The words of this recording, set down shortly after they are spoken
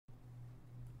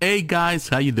Hey guys,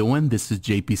 how you doing? This is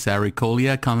JP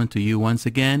Saricolia coming to you once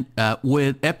again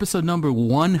with episode number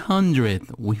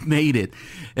 100. We made it.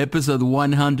 Episode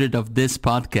 100 of this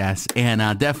podcast.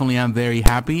 And definitely I'm very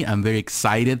happy. I'm very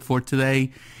excited for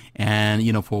today and,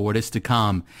 for what is to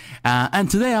come. And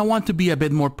today I want to be a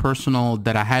bit more personal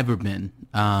than I have ever been.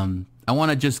 I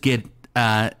want to just get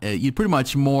you pretty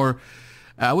much more...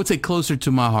 I would say closer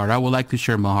to my heart. I would like to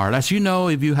share my heart. As you know,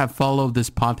 if you have followed this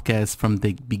podcast from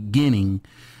the beginning,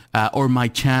 or my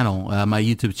channel, my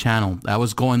YouTube channel, I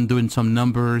was doing some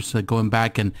numbers, going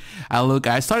back, and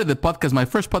I started the podcast. My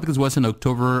first podcast was in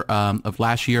October of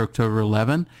last year, October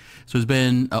 11. So it's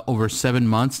been over 7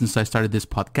 months since I started this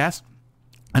podcast.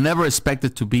 I never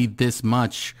expected to be this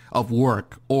much of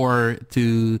work or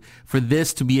for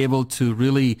this to be able to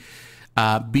really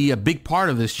be a big part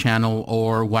of this channel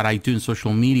or what I do in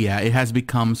social media. It has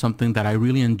become something that I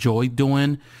really enjoy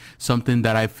doing, something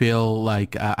that I feel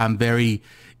like I'm very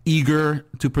eager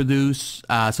to produce,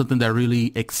 something that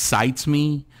really excites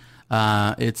me.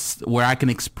 It's where I can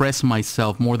express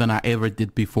myself more than I ever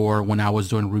did before when I was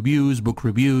doing reviews, book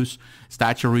reviews,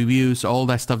 statue reviews, all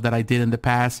that stuff that I did in the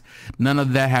past. None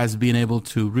of that has been able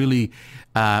to really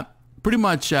pretty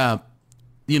much, I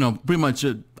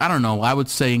don't know, I would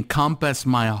say encompass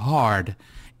my heart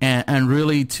and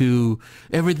really to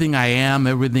everything I am,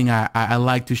 everything I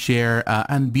like to share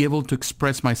and be able to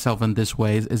express myself in this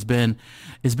way. It's been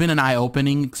an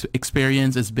eye-opening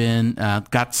experience. It's been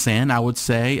godsend, I would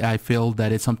say. I feel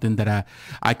that it's something that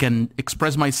I can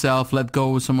express myself, let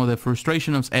go of some of the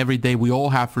frustrations every day. We all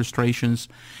have frustrations,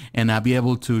 and be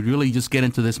able to really just get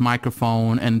into this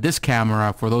microphone and this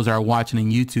camera for those that are watching in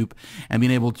YouTube and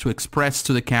being able to express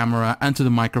to the camera and to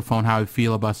the microphone how I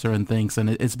feel about certain things. And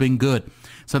it's been good.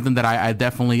 Something that I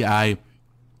definitely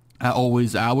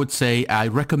would say I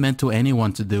recommend to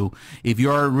anyone to do. If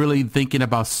you're really thinking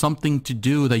about something to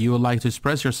do that you would like to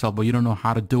express yourself, but you don't know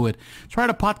how to do it, try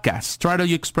the podcast. Try to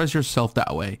express yourself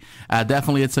that way.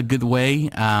 Definitely, it's a good way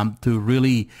to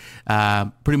really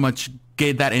pretty much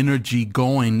get that energy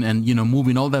going and,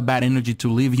 moving all that bad energy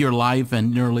to leave your life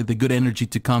and really the good energy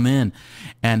to come in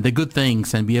and the good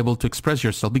things and be able to express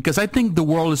yourself. Because I think the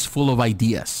world is full of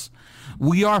ideas.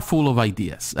 We are full of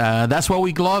ideas. That's why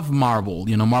we love Marvel,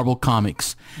 Marvel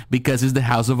Comics, because it's the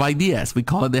house of ideas. We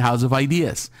call it the house of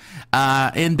ideas.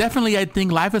 And definitely, I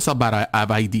think life is about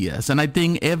ideas. And I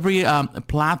think every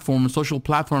social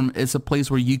platform is a place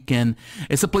where you can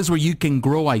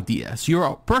grow ideas.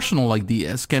 Your personal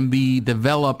ideas can be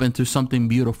developed into something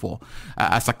beautiful.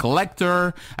 As a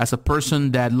collector, as a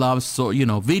person that loves,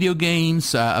 video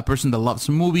games, a person that loves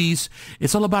movies,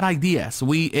 it's all about ideas.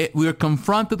 We are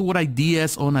confronted with ideas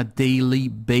on a daily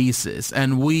basis,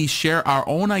 and we share our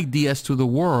own ideas to the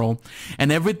world,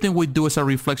 and everything we do is a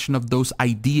reflection of those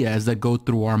ideas that go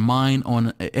through our mind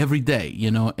on every day.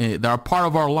 They are part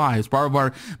of our lives, part of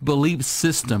our belief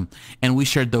system, and we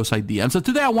share those ideas. And so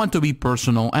today I want to be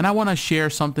personal, and I want to share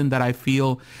something that I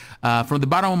feel from the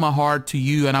bottom of my heart to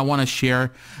you, and I want to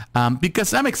share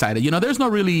because I'm excited. There's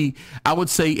not really, I would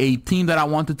say, a theme that I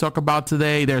want to talk about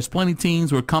today. There's plenty of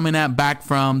themes. We're coming back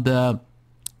from the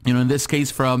in this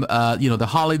case from, the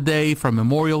holiday, from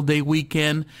Memorial Day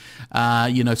weekend,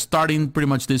 starting pretty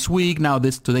much this week. Now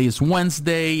today is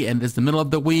Wednesday and it's the middle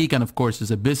of the week. And of course, it's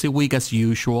a busy week as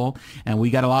usual. And we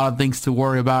got a lot of things to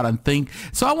worry about and think.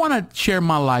 So I want to share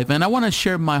my life and I want to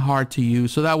share my heart to you.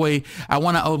 So that way I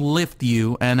want to uplift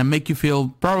you and make you feel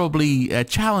probably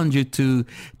challenge you to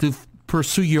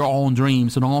pursue your own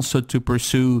dreams and also to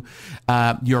pursue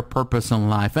your purpose in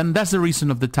life. And that's the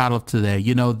reason of the title of today,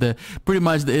 pretty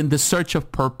much in the search of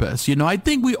purpose. I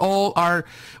think we all are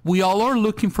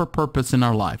looking for purpose in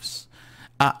our lives.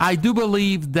 I do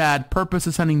believe that purpose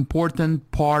is an important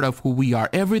part of who we are.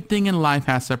 Everything in life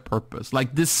has a purpose.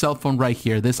 Like this cell phone right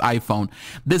here, this iPhone.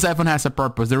 This iPhone has a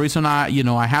purpose. The reason I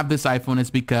have this iPhone is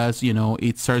because,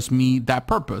 it serves me that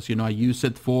purpose. I use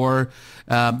it for,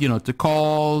 to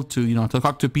call, to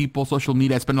talk to people, social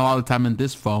media. I spend a lot of time in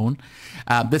this phone.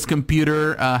 This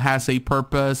computer has a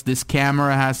purpose. This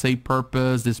camera has a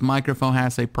purpose. This microphone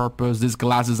has a purpose. These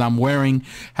glasses I'm wearing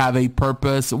have a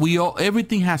purpose.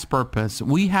 Everything has purpose.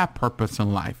 We have purpose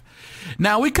in life.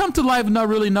 Now, we come to life not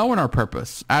really knowing our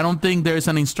purpose. I don't think there's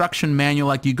an instruction manual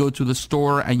like you go to the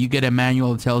store and you get a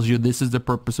manual that tells you this is the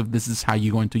purpose of this is how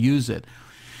you're going to use it.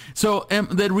 So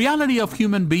the reality of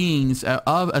human beings,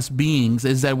 of us beings,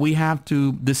 is that we have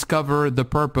to discover the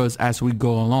purpose as we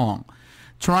go along,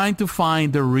 trying to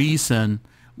find the reason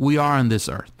we are on this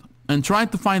earth and trying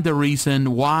to find the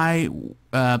reason why,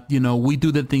 we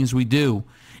do the things we do.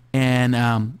 And,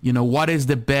 what is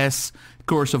the best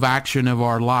course of action of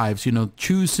our lives,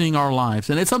 choosing our lives.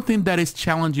 And it's something that is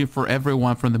challenging for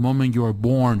everyone from the moment you are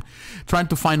born, trying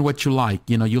to find what you like.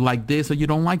 You like this or you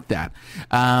don't like that.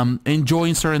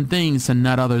 Enjoying certain things and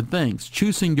not other things.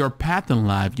 Choosing your path in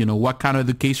life, what kind of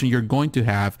education you're going to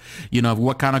have,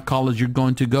 what kind of college you're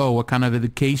going to go, what kind of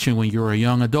education when you're a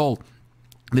young adult,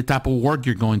 the type of work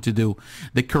you're going to do,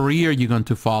 the career you're going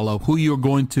to follow, who you're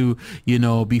going to,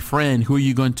 befriend, who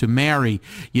you're going to marry,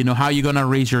 how you're going to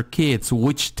raise your kids,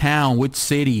 which town, which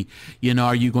city,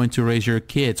 are you going to raise your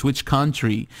kids, which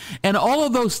country. And all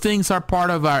of those things are part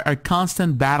of our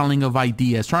constant battling of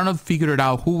ideas, trying to figure it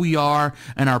out who we are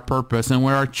and our purpose and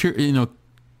where our,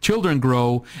 children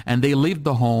grow and they leave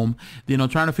the home,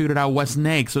 trying to figure out what's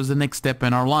next. What's the next step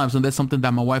in our lives? And that's something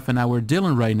that my wife and I were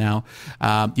dealing right now.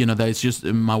 That it's just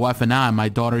my wife and I. My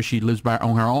daughter, she lives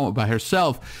on her own by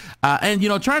herself, and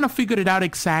trying to figure it out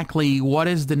exactly what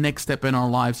is the next step in our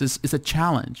lives is a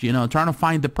challenge. Trying to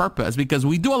find the purpose, because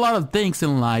we do a lot of things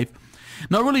in life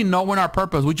not really knowing our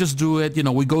purpose. We just do it,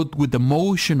 we go with the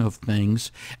motion of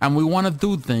things and we want to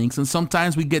do things. And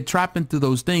sometimes we get trapped into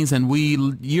those things, and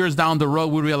years down the road,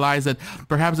 we realize that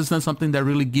perhaps it's not something that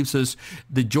really gives us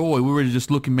the joy. We were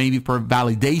just looking maybe for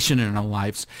validation in our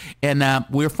lives. And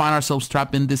we find ourselves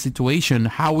trapped in this situation,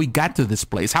 how we got to this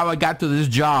place, how I got to this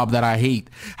job that I hate,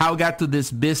 how I got to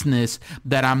this business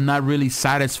that I'm not really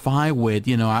satisfied with.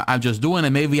 I'm just doing it.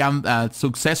 Maybe I'm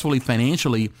successfully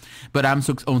financially, but I'm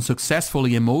unsuccessful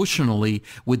emotionally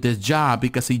with this job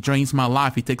because he drains my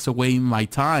life. He takes away my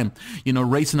time.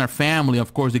 Raising our family.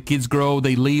 Of course, the kids grow,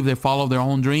 they leave, they follow their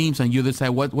own dreams, and you decide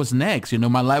what's next.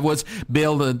 My life was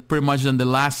built pretty much in the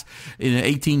last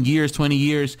 18 years, 20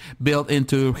 years, built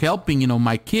into helping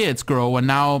my kids grow, and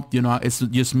now it's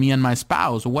just me and my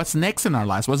spouse. What's next in our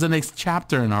lives? What's the next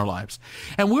chapter in our lives?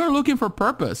 And we're looking for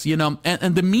purpose, and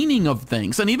the meaning of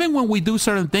things. And even when we do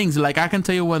certain things, like I can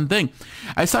tell you one thing.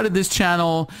 I started this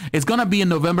channel. It's gonna be in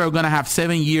November. We're gonna have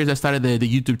 7 years. I started the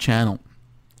YouTube channel.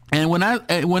 And when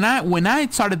I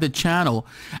started the channel,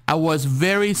 I was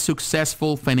very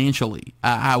successful financially.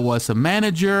 I was a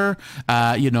manager,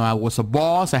 I was a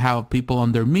boss. I have people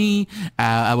under me.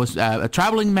 I was a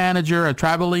traveling manager, a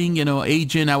traveling,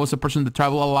 agent. I was a person that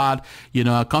traveled a lot,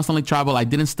 I constantly travel. I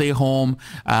didn't stay home,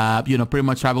 pretty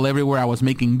much travel everywhere. I was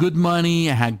making good money.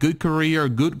 I had good career,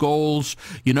 good goals.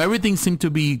 Everything seemed to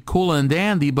be cool and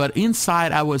dandy, but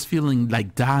inside I was feeling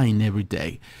like dying every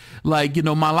day. Like,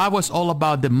 my life was all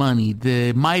about the money,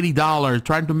 the mighty dollar,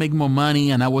 trying to make more money.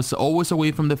 And I was always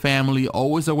away from the family,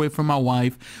 always away from my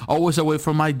wife, always away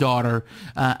from my daughter.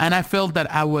 And I felt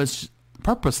that I was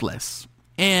purposeless.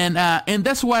 And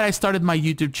that's why I started my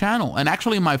YouTube channel. And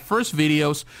actually my first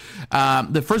videos,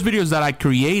 the first videos that I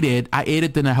created, I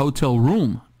edited in a hotel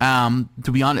room.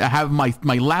 To be honest, I have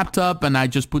my laptop and I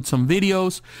just put some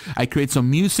videos. I create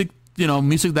some music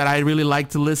music that I really like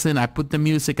to listen. I put the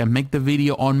music and make the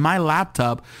video on my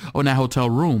laptop on a hotel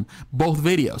room, both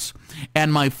videos.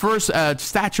 And my first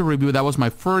statue review, that was my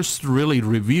first really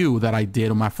review that I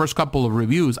did, or my first couple of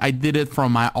reviews, I did it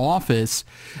from my office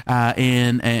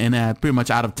in pretty much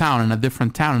out of town, in a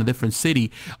different town, in a different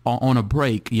city on a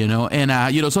break,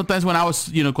 And, sometimes when I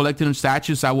was, collecting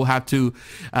statues, I will have to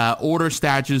order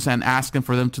statues and ask them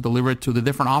for them to deliver it to the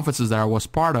different offices that I was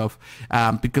part of,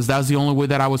 because that's the only way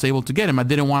that I was able to get them. I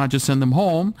didn't want to just send them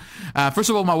home. First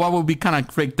of all, my wife would be kind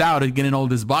of freaked out at getting all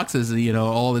these boxes,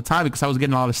 all the time, because I was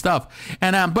getting a lot of stuff.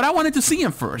 And but I wanted to see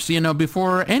him first,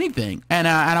 before anything. And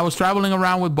I was traveling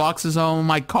around with boxes on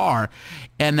my car,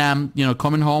 and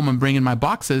coming home and bringing my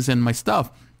boxes and my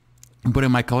stuff and put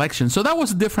in my collection. So that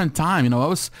was a different time. I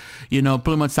was,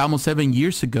 pretty much almost 7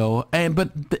 years ago.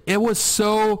 But it was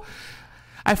so,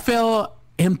 I felt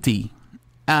empty.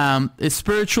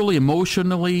 Spiritually,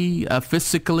 emotionally,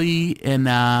 physically, and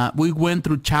we went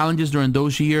through challenges during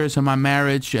those years of my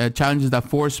marriage, challenges that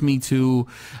forced me to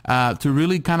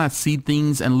really kind of see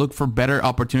things and look for better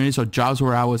opportunities or jobs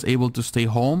where I was able to stay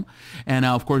home. And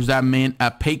of course, that meant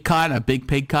a pay cut, a big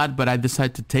pay cut, but I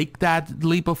decided to take that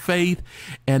leap of faith,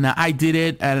 and I did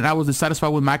it, and I was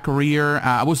dissatisfied with my career.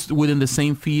 I was within the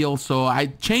same field, so I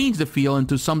changed the field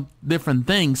into some different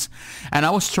things, and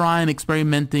I was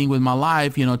experimenting with my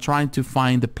life, trying to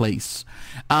find a place.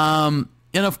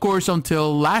 And of course,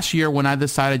 until last year when I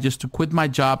decided just to quit my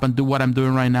job and do what I'm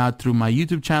doing right now through my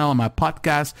YouTube channel and my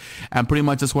podcast. And pretty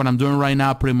much that's what I'm doing right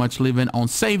now, pretty much living on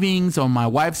savings, on my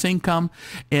wife's income.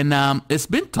 And it's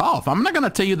been tough. I'm not going to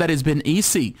tell you that it's been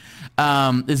easy.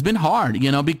 It's been hard,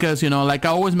 because, like I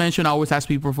always mention, I always ask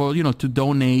people for, to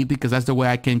donate, because that's the way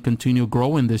I can continue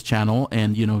growing this channel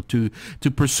and,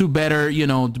 to pursue better,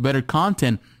 better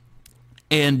content.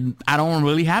 And I don't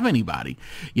really have anybody,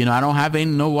 I don't have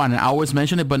no one. I always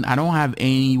mention it, but I don't have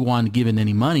anyone giving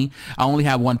any money. I only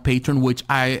have one patron, which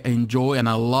I enjoy and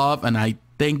I love, and I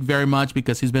thank very much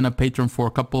because he's been a patron for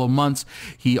a couple of months.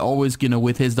 He always,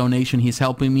 with his donation, he's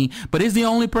helping me, but he's the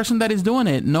only person that is doing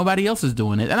it. Nobody else is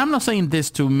doing it. And I'm not saying this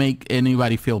to make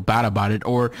anybody feel bad about it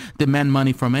or demand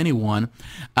money from anyone.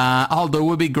 Although it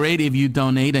would be great if you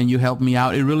donate and you help me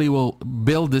out. It really will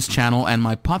build this channel and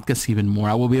my podcast even more.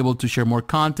 I will be able to share more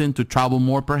content, to travel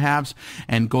more perhaps,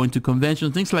 and go into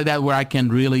conventions, things like that, where I can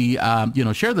really,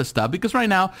 share this stuff. Because right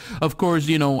now, of course,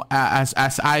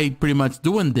 as I pretty much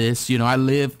doing this, I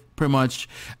live pretty much,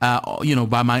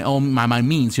 by my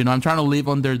means. I'm trying to live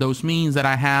under those means that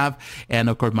I have, and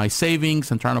of course my savings.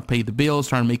 I'm trying to pay the bills,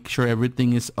 trying to make sure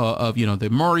everything is the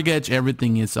mortgage,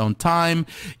 everything is on time.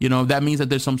 That means that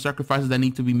there's some sacrifices that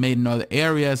need to be made in other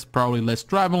areas, probably less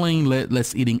traveling,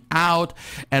 less eating out,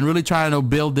 and really trying to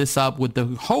build this up with the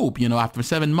hope, after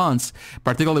 7 months,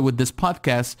 particularly with this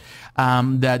podcast,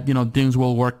 that things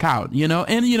will work out.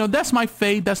 And that's my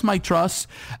faith, that's my trust.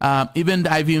 Even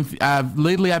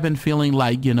lately I've been feeling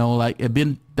like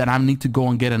that I need to go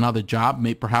and get another job,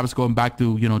 perhaps going back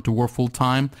to to work full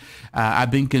time. I've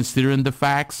been considering the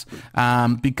facts,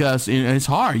 because it's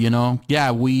hard.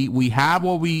 Yeah, we have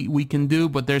what we can do,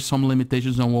 but there's some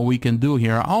limitations on what we can do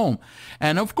here at home.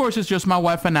 And of course, it's just my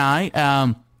wife and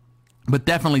I. But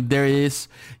definitely there is,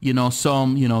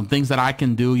 some, things that I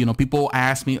can do. People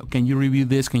ask me, can you review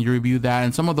this? Can you review that?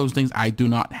 And some of those things I do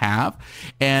not have.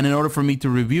 And in order for me to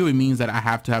review, it means that I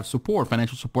have to have support,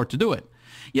 financial support to do it.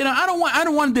 I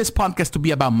don't want this podcast to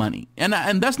be about money. And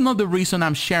that's not the reason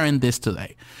I'm sharing this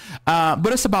today. But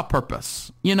it's about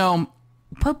purpose.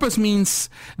 Purpose means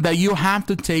that you have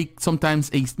to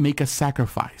make a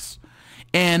sacrifice.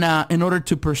 And in order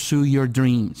to pursue your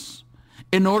dreams.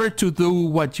 In order to do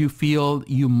what you feel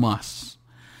you must.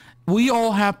 We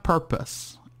all have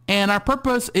purpose. And our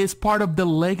purpose is part of the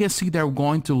legacy that we're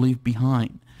going to leave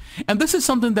behind. And this is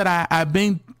something that I've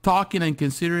been talking and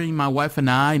considering, my wife and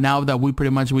I, now that we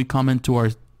come into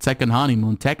our second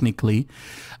honeymoon, technically.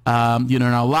 In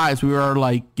our lives, we were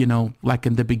like in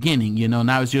the beginning,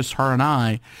 now it's just her and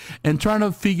I, and trying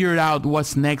to figure out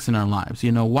what's next in our lives,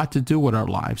 what to do with our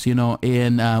lives,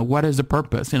 and what is the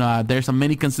purpose. There's so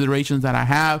many considerations that I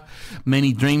have,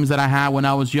 many dreams that I had when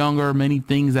I was younger, many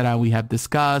things that we have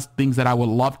discussed, things that I would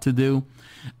love to do.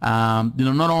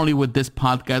 Not only with this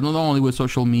podcast, not only with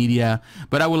social media,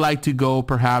 but I would like to go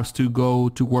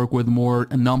to work with more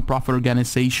nonprofit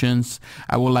organizations.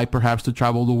 I would like perhaps to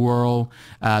travel the world,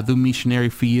 do missionary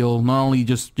field, not only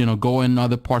just, go in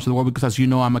other parts of the world, because as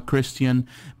I'm a Christian,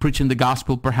 preaching the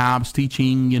gospel, perhaps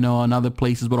teaching, in other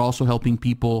places, but also helping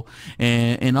people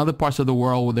in other parts of the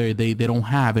world where they don't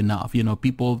have enough,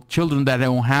 children that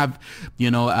don't have,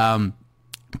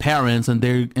 parents, and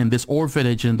they're in this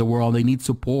orphanage in the world, they need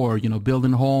support,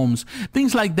 building homes,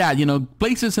 things like that,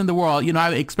 places in the world,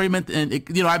 I experiment, and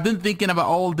I've been thinking about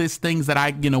all these things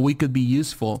that we could be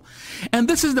useful. And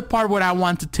this is the part where I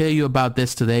want to tell you about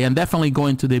this today, and definitely go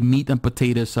into the meat and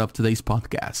potatoes of today's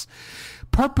podcast.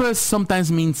 Purpose sometimes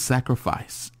means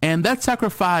sacrifice. And that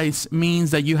sacrifice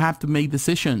means that you have to make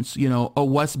decisions, of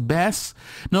what's best,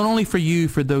 not only for you,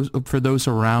 for those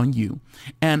around you,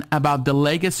 and about the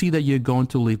legacy that you're going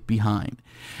to leave behind.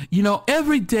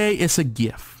 Every day is a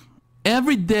gift.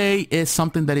 Every day is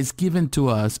something that is given to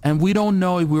us, and we don't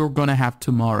know if we're going to have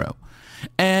tomorrow.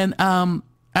 And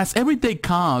as every day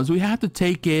comes, we have to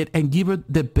take it and give it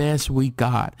the best we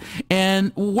got.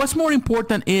 And what's more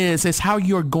important is how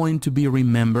you're going to be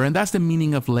remembered. And that's the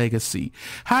meaning of legacy.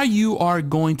 How you are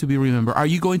going to be remembered. Are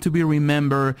you going to be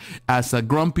remembered as a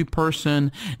grumpy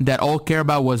person that all care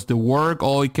about was the work,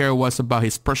 all he cared was about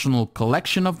his personal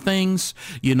collection of things,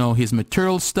 his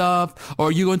material stuff? Or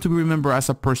are you going to be remembered as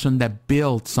a person that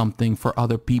built something for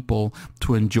other people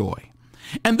to enjoy?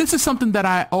 And this is something that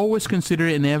I always consider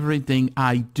in everything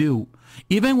I do.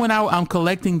 Even when I'm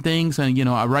collecting things, and,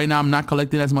 right now I'm not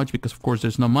collecting as much because, of course,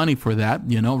 there's no money for that,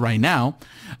 right now.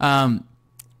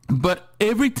 But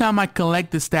every time I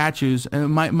collect the statues,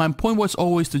 my point was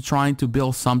always to trying to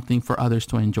build something for others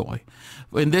to enjoy.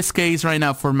 In this case right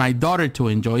now, for my daughter to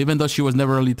enjoy, even though she was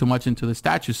never really too much into the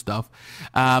statue stuff.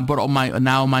 But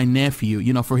my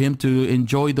nephew, for him to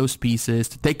enjoy those pieces,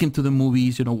 to take him to the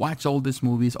movies, watch all these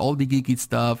movies, all the geeky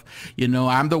stuff.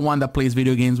 I'm the one that plays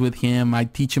video games with him. I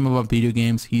teach him about video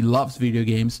games. He loves video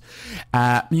games.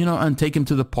 And take him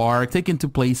to the park, take him to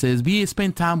places,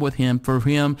 spend time with him. For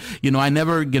him, I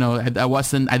never, I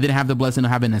I didn't have the blessing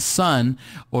of having a son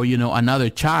or, another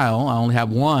child. I only have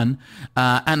one.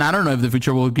 And I don't know if the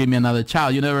future will give me another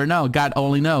child. You never know. God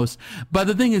only knows. But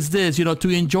the thing is this, to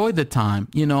enjoy the time,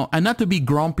 and not to be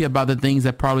grumpy about the things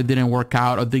that probably didn't work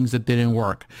out or things that didn't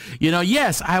work.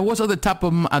 Yes, I was at the top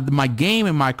of my game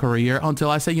in my career until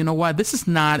I said, you know what, this is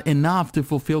not enough to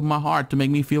fulfill my heart, to make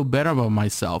me feel better about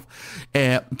myself,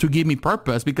 to give me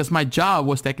purpose, because my job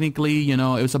was technically, it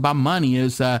was about money.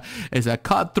 It's a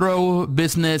cutthroat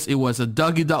business. It was a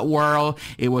dog-eat-dog world.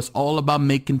 It was all about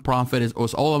making profit. It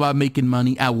was all about making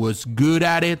money. I was good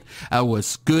at it. I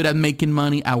was good at making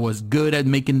money. I was good at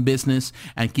making business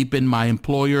and keeping my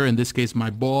employer, in this case, my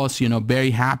boss,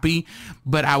 very happy.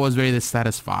 But I was very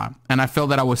dissatisfied. And I felt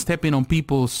that I was stepping on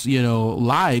people's,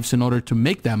 lives in order to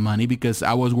make that money, because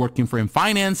I was working in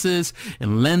finances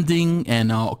and lending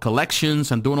and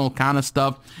collections and doing all kind of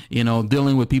stuff,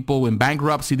 dealing with people in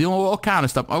bankruptcy, doing all kind of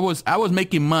stuff. I was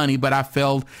making money, but I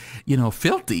felt,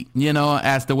 filthy,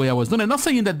 as the way I was doing it. Not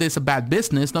saying that this is a bad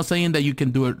business, not saying that you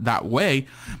can do it that way,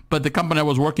 but the company I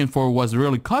was working for was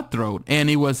really cutthroat, and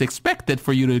it was expected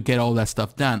for you to get all that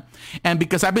stuff done. And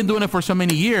because I've been doing it for so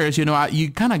many years,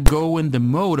 you kind of go in the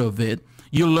mode of it.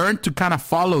 You learn to kind of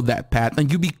follow that path,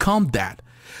 and you become that.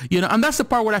 And that's the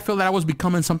part where I feel that I was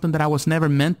becoming something that I was never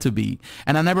meant to be.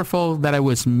 And I never felt that I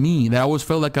was me, that I always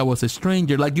felt like I was a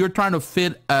stranger. Like you're trying to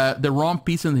fit the wrong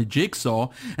piece in the jigsaw,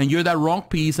 and you're that wrong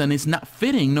piece, and it's not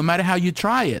fitting no matter how you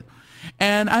try it.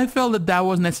 And I felt that that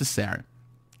was necessary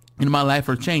in my life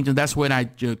for change. And that's when I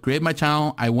created my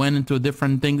channel. I went into a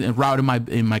different thing, route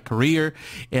in my career.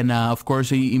 And of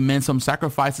course, it meant some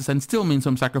sacrifices, and still means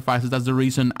some sacrifices. That's the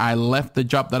reason I left the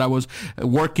job that I was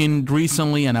working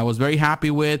recently and I was very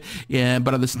happy with.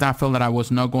 But at the time, I felt that I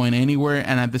was not going anywhere.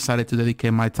 And I decided to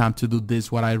dedicate my time to do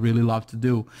this, what I really love to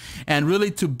do. And really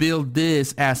to build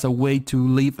this as a way to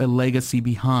leave a legacy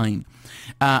behind.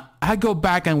 I go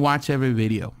back and watch every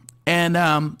video. And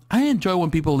I enjoy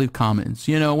when people leave comments,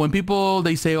 when people,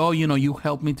 they say, oh, you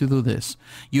helped me to do this.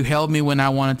 You helped me when I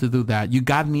wanted to do that. You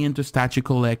got me into statue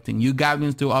collecting. You got me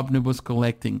into omnibus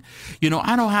collecting.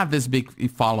 I don't have this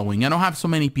big following. I don't have so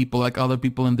many people like other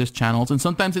people in this channels. And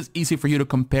sometimes it's easy for you to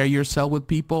compare yourself with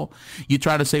people. You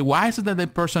try to say, why is it that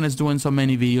that person is doing so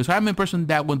many videos? I'm a person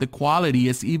that when the quality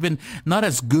is even not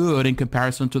as good in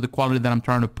comparison to the quality that I'm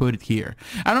trying to put it here.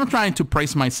 And I'm trying to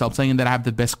praise myself, saying that I have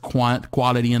the best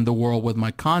quality in the world with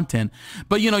my content.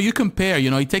 But you compare,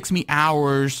 it takes me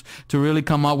hours to really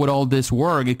come up with all this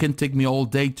work. It can take me all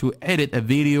day to edit a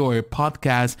video or a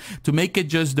podcast to make it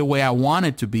just the way I want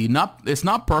it to be. It's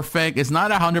not perfect. It's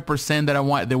not 100% that I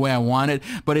want the way I want it,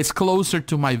 but it's closer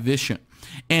to my vision.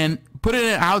 And putting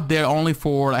it out there only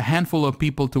for a handful of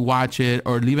people to watch it,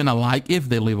 or leaving a like if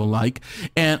they leave a like,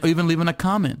 and even leaving a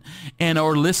comment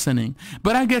or listening.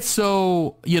 But I get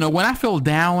so, when I feel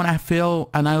down,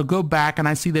 and I'll go back and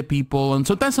I see the people, and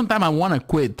sometimes I want to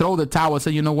quit, throw the towel,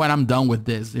 say, you know what, I'm done with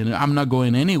this. I'm not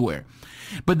going anywhere.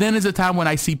 But then there's a time when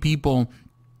I see people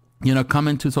come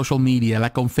into social media,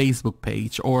 like on Facebook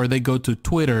page, or they go to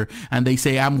Twitter and they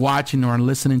say, I'm watching or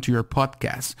listening to your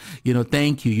podcast.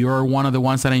 Thank you. You're one of the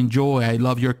ones that I enjoy. I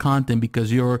love your content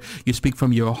because you speak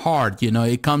from your heart.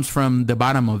 It comes from the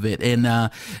bottom of it. And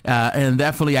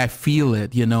definitely I feel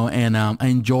it, and I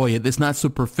enjoy it. It's not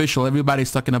superficial.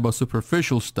 Everybody's talking about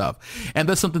superficial stuff. And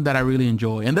that's something that I really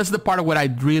enjoy. And that's the part of what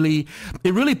it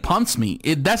really pumps me.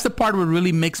 That's the part where it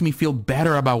really makes me feel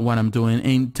better about what I'm doing,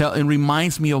 and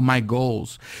reminds me of my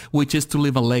goals, which is to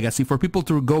leave a legacy, for people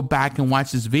to go back and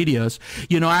watch these videos.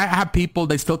 I have people,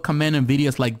 they still comment in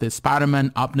videos like the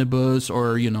Spider-Man Omnibus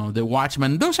or, the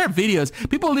Watchmen. Those are videos.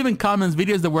 People leave in comments,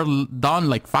 videos that were done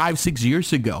like 5-6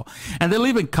 years ago. And they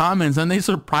leave in comments and they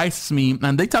surprise me,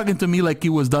 and they talking to me like it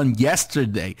was done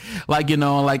yesterday. Like,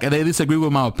 like they disagree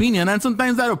with my opinion. And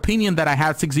sometimes that opinion that I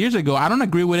had 6 years ago, I don't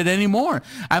agree with it anymore.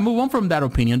 I move on from that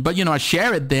opinion. But, I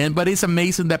share it then. But it's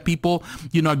amazing that people,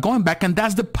 are going back, and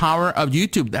that's the power of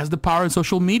YouTube. That's the power of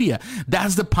social media.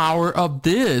 That's the power of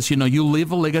this. You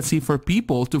leave a legacy for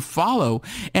people to follow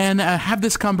and have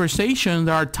this conversation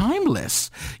that are timeless.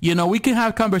 We can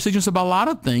have conversations about a lot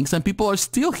of things, and people are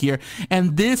still here.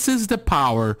 And this is the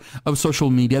power of social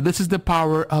media. This is the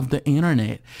power of the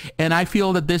internet. And I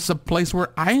feel that this is a place where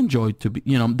I enjoy to be,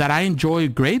 that I enjoy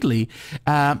greatly.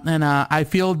 And I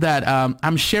feel that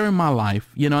I'm sharing my life,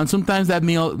 and sometimes that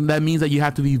means that you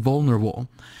have to be vulnerable.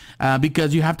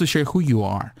 Because you have to share who you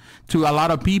are to a lot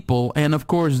of people. And of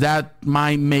course, that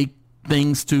might make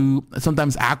things too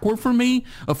sometimes awkward for me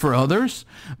or for others.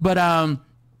 But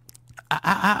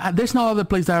there's no other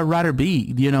place that I'd rather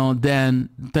be, than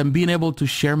being able to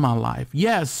share my life.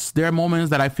 Yes, there are moments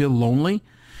that I feel lonely.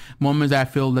 moments that I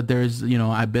feel that there's,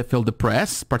 I feel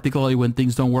depressed, particularly when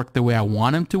things don't work the way I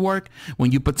want them to work.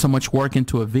 When you put so much work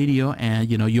into a video and,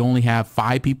 you only have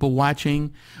 5 people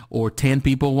watching or 10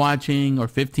 people watching or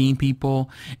 15 people.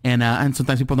 And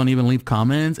sometimes people don't even leave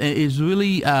comments. And it's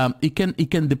really, it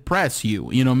can depress you,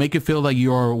 make you feel like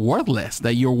you're worthless,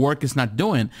 that your work is not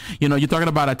doing. You're talking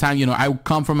about a time, I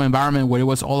come from an environment where it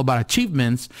was all about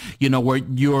achievements, where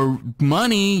your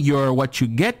money, what you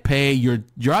get paid, your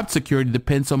job security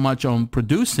depends so much on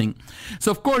producing.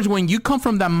 So of course, when you come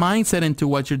from that mindset into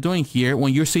what you're doing here,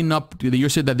 when you're seeing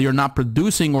that you're not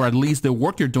producing, or at least the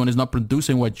work you're doing is not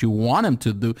producing what you want them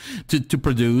to do, to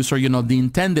produce, or, the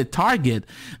intended target,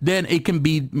 then it can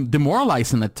be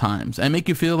demoralizing at times and make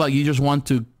you feel like you just want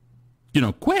to,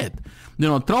 quit,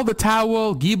 throw the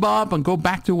towel, give up, and go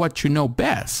back to what you know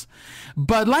best.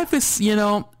 But life is,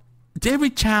 every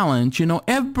challenge,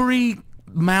 every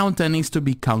mountain needs to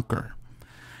be conquered.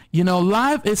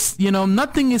 Life is,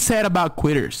 nothing is said about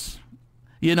quitters.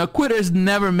 Quitters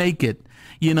never make it.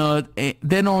 They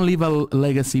don't leave a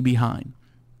legacy behind.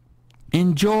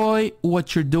 Enjoy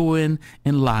what you're doing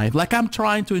in life. Like I'm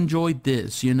trying to enjoy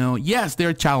this, Yes, there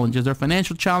are challenges. There are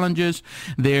financial challenges.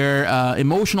 There are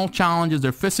emotional challenges. There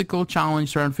are physical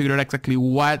challenges. Trying to figure out exactly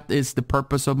what is the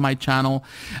purpose of my channel.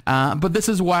 But this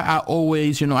is why I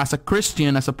always, as a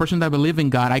Christian, as a person that believes in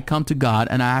God, I come to God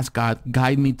and I ask God,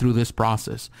 guide me through this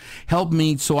process. Help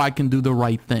me so I can do the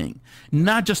right thing.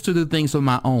 Not just to do things on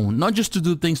my own. Not just to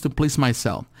do things to please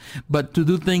myself. But to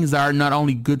do things that are not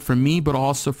only good for me, but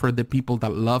also for the people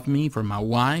that love me, for my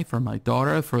wife, for my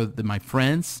daughter, for my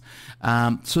friends.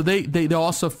 So they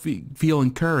also feel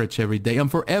encouraged every day. And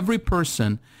for every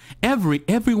person, every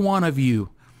one of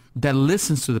you that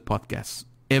listens to the podcast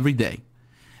every day,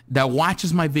 that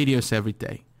watches my videos every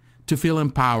day, to feel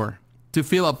empowered, to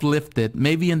feel uplifted,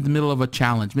 maybe in the middle of a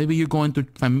challenge. Maybe you're going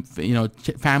through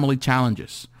family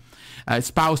challenges.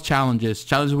 Spouse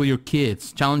challenges with your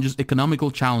kids, challenges, economical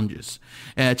challenges,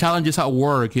 challenges at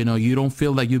work, you don't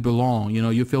feel like you belong,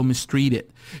 you feel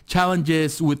mistreated,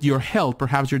 challenges with your health,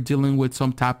 perhaps you're dealing with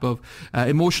some type of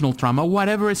emotional trauma,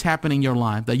 whatever is happening in your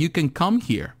life, that you can come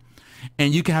here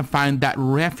and you can find that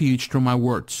refuge through my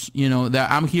words, that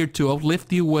I'm here to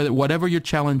uplift you with whatever your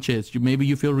challenge is. Maybe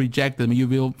you feel rejected,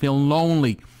 maybe you feel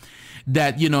lonely,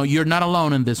 that, you're not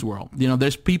alone in this world.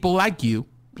 There's people like you,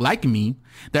 like me,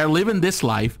 that are living this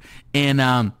life, and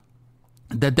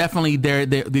that definitely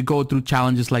they go through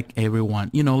challenges like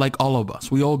everyone, like all of us.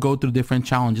 We all go through different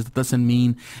challenges. It doesn't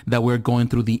mean that we're going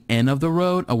through the end of the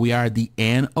road, or we are at the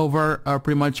end of our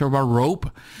pretty much of our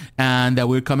rope, and that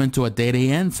we're coming to a dead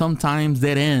end. Sometimes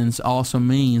dead ends also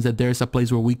means that there's a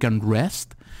place where we can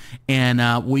rest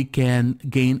and we can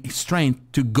gain strength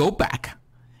to go back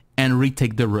and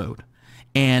retake the road,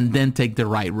 and then take the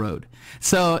right road.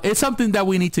 So it's something that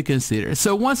we need to consider.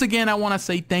 So once again, I want to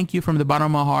say thank you from the bottom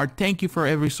of my heart. Thank you for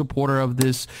every supporter of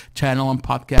this channel and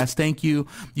podcast. Thank you.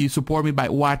 You support me by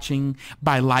watching,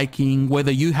 by liking,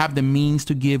 whether you have the means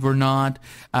to give or not.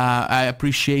 I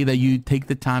appreciate that you take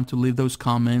the time to leave those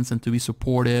comments and to be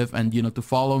supportive, and, to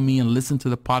follow me and listen to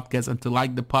the podcast and to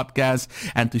like the podcast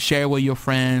and to share with your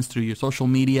friends through your social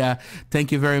media.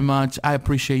 Thank you very much. I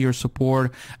appreciate your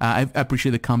support. I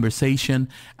appreciate the conversation.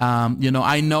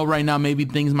 I know right now maybe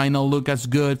things might not look as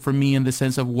good for me in the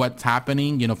sense of what's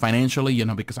happening, financially,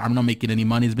 because I'm not making any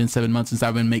money. It's been 7 months since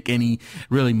I've been making any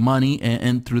really money,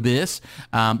 and through this,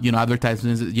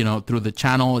 advertisements, through the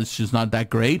channel, it's just not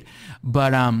that great.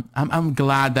 But I'm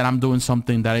glad that I'm doing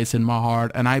something that is in my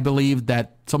heart, and I believe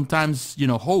that sometimes,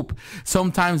 hope,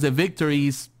 sometimes the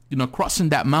victories, crossing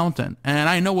that mountain. And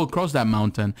I know we'll cross that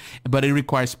mountain, but it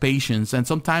requires patience. And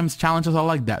sometimes challenges are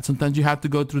like that. Sometimes you have to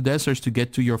go through deserts to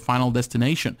get to your final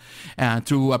destination,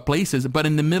 through places. But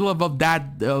in the middle of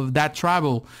that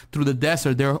travel through the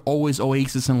desert, there are always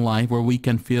oases in life where we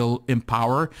can feel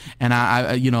empowered. And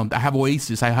I have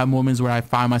oases. I have moments where I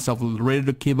find myself ready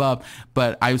to give up,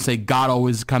 but I would say God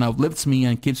always kind of lifts me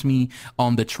and keeps me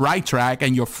on the right track.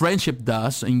 And your friendship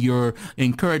does, and your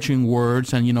encouraging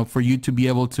words, and for you to be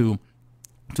able to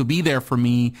be there for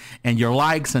me, and your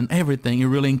likes and everything, it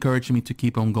really encouraged me to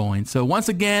keep on going. So once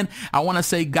again, I want to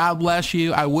say God bless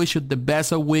you. I wish you the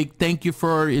best of week. Thank you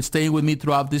for staying with me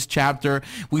throughout this chapter.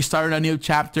 We started a new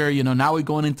chapter, now we're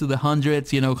going into the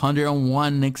hundreds,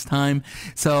 101 next time.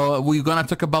 So we're going to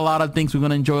talk about a lot of things. We're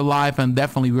going to enjoy life, and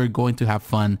definitely we're going to have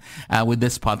fun with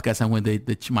this podcast and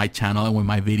with my channel and with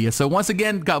my videos. So once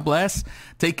again, God bless.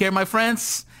 Take care, my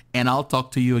friends, and I'll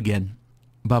talk to you again.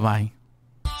 Bye-bye.